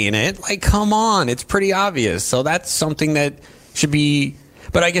they're saying it, come on, it's pretty obvious. So that's something that should be...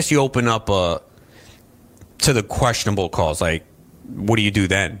 But I guess you open up to the questionable calls. What do you do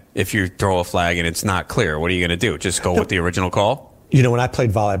then if you throw a flag and it's not clear? What are you going to do? Just go with the original call? When I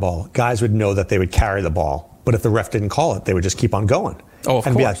played volleyball, guys would know that they would carry the ball. But if the ref didn't call it, they would just keep on going. Oh, of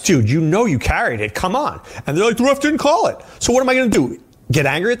course. Be like, dude, you carried it. Come on. And they're like, the ref didn't call it. So what am I going to do? Get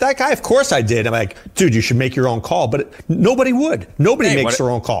angry at that guy? Of course I did. I'm like, dude, you should make your own call. But nobody would. Nobody makes their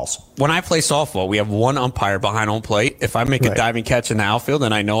own calls. When I play softball, we have one umpire behind home plate. If I make a diving catch in the outfield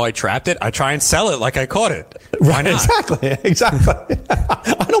and I know I trapped it, I try and sell it like I caught it. Why not? Exactly.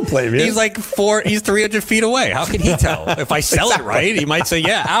 I don't blame you. He's he's 300 feet away. How can he tell? If I sell it right, he might say,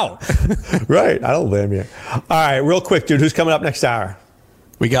 yeah, out. Right. I don't blame you. All right, real quick, dude, who's coming up next hour?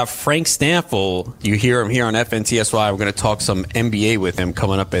 We got Frank Stanfield. You hear him here on FNTSY. We're going to talk some NBA with him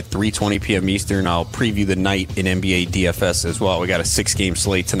coming up at 3:20 p.m. Eastern. I'll preview the night in NBA DFS as well. We got a 6-game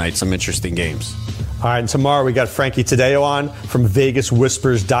slate tonight. Some interesting games. All right, and tomorrow we got Frankie Tadeo on from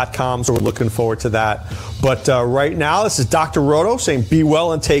VegasWhispers.com, so we're looking forward to that. But right now, this is Dr. Roto saying be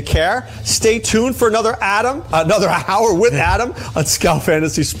well and take care. Stay tuned for another hour with Adam on Scout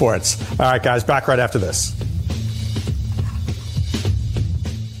Fantasy Sports. All right, guys, back right after this.